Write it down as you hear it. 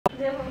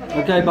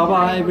Okay,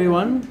 bye-bye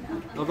everyone.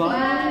 Bye-bye.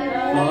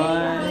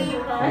 Bye.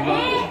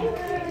 Bye-bye.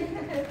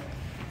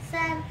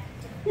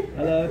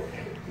 Hello.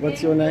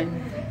 What's your name?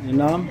 Your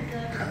name?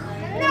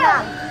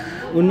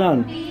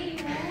 Unan.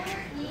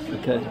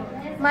 Okay.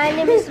 My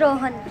name is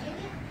Rohan.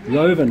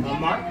 Rohan.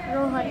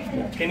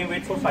 Rohan. Can you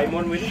wait for 5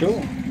 more minutes? Sure.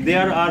 They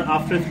are our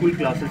after school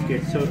classes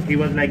kids, so he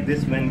was like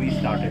this when we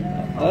started.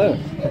 Oh.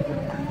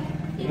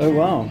 Oh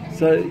wow.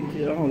 So,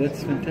 oh,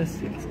 that's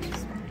fantastic.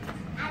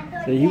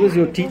 So he was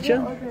your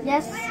teacher?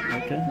 Yes.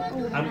 Okay.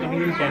 I'm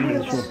coming in 10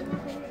 minutes. Sure.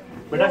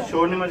 But I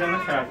showed him a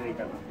start nahi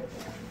karna.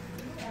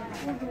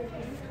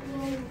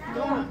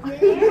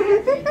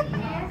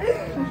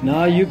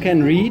 Now you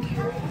can read.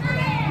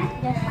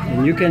 Yes.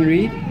 And you can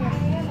read.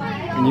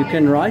 And you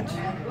can write.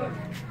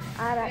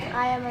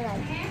 I am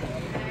alive.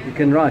 You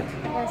can write.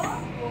 Yes.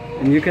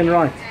 And you can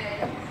write.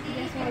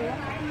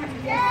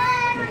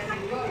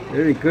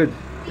 Very good.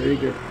 Very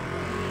good.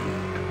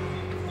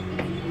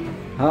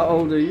 How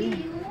old are you?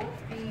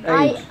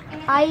 Age.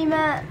 I am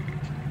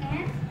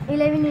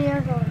 11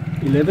 years old.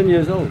 11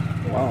 years old.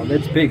 Wow,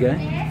 that's big, eh?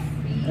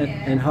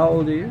 And how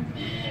old are you?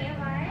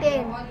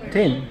 10.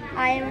 10.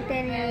 I am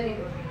 10 years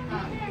old.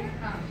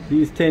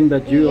 He's 10,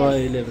 but you are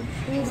 11.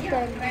 He is 10.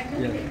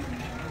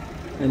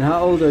 Yeah. And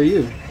how old are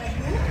you?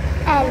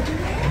 8.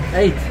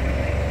 8.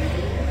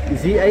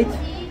 Is he 8?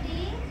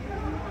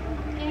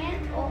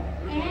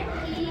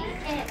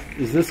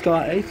 Is this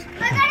guy 8?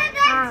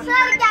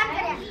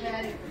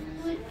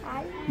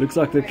 Looks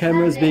like the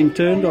camera is being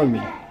turned on me.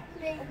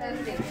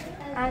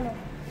 I know.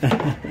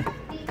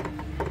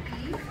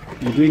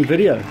 You're doing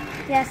video?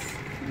 Yes.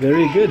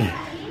 Very good.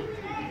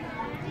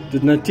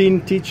 Did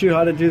Nitin teach you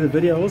how to do the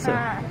video also?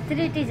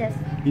 3 teachers.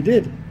 You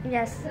did?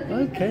 Yes.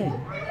 Okay.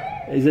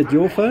 Is it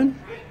your phone?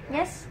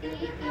 Yes.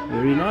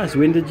 Very nice.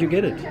 When did you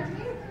get it?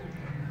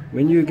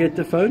 When you get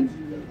the phone?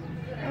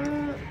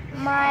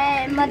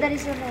 My mother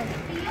is alone.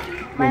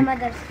 My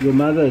mother's. Your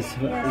mother's.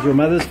 Yes. Is your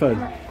mother's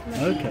phone?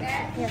 Okay.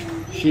 Yes.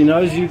 She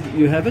knows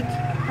you have it?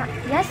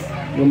 Yes.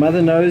 Your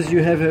mother knows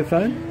you have her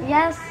phone?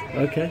 Yes.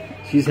 Okay.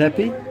 She's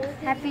happy?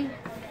 Happy.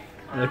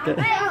 Okay.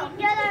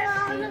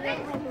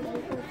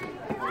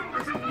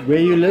 Where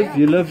you live?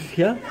 You live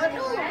here?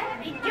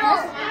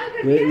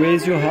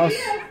 Where's your house?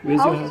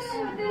 Where's your house?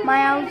 My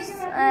house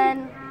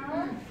and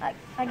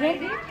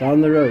again?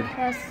 Down the road?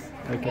 Yes.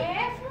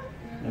 Okay.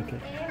 Okay.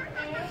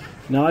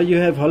 Now you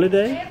have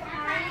holiday?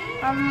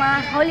 My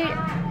holiday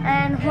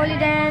and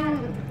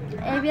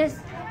ABS.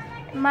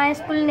 My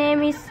school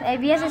name is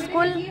ABS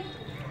school.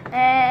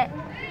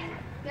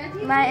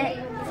 My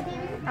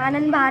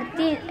Anand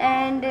Bharti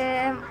and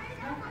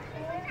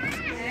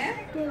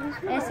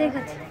ऐसे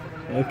कुछ.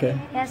 Okay.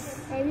 Yes.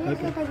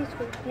 Okay.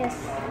 Yes.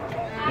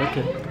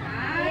 Okay.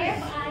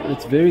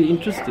 It's very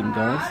interesting,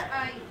 guys.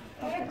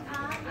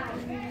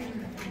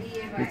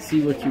 Let's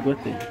see what you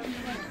got there.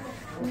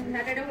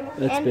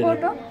 That's And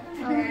better.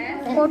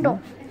 Photo.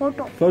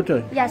 Photo?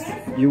 Yes.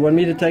 You want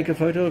me to take a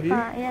photo of you?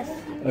 Yes.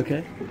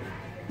 Okay.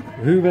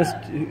 Who must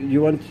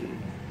you want?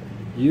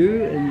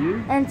 You and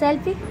you? And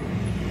selfie?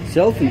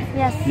 Selfie?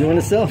 Yes. You want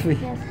a selfie?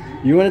 Yes.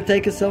 You want to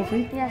take a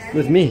selfie? Yes.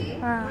 With me?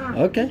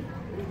 Okay.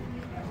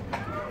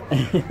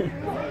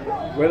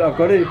 Well, I've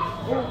got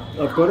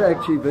to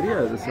actually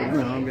video this. I don't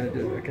know how I'm going to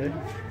do it. Okay.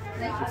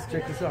 Let's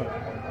check this out.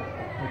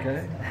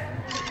 Okay.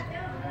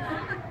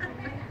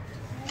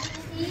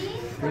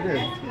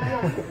 Brilliant.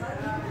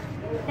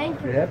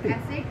 Thank you. You happy?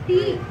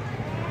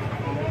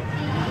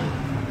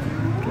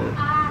 Okay.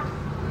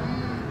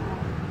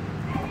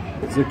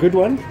 It's a good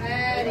one?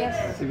 Yes.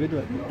 It's a good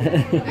one.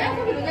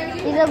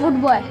 He's a good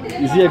boy.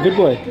 Is he a good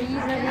boy? He's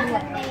a good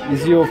boy.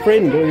 Is he your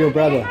friend or your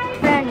brother?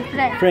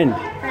 Friend.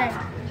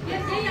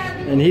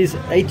 And he's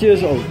 8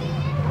 years old. 8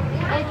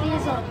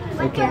 years old.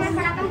 Okay.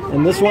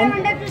 And this one?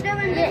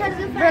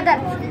 Brother.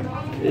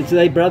 It's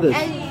they brothers.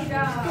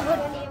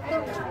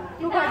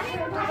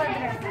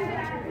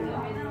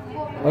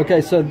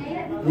 Okay, so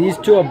these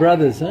two are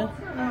brothers, huh?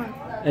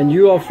 And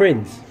you are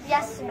friends?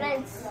 Yes,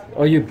 friends.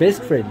 Are you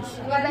best friends?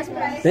 We are best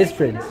friends. Best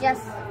friends? Yes.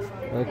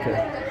 Okay.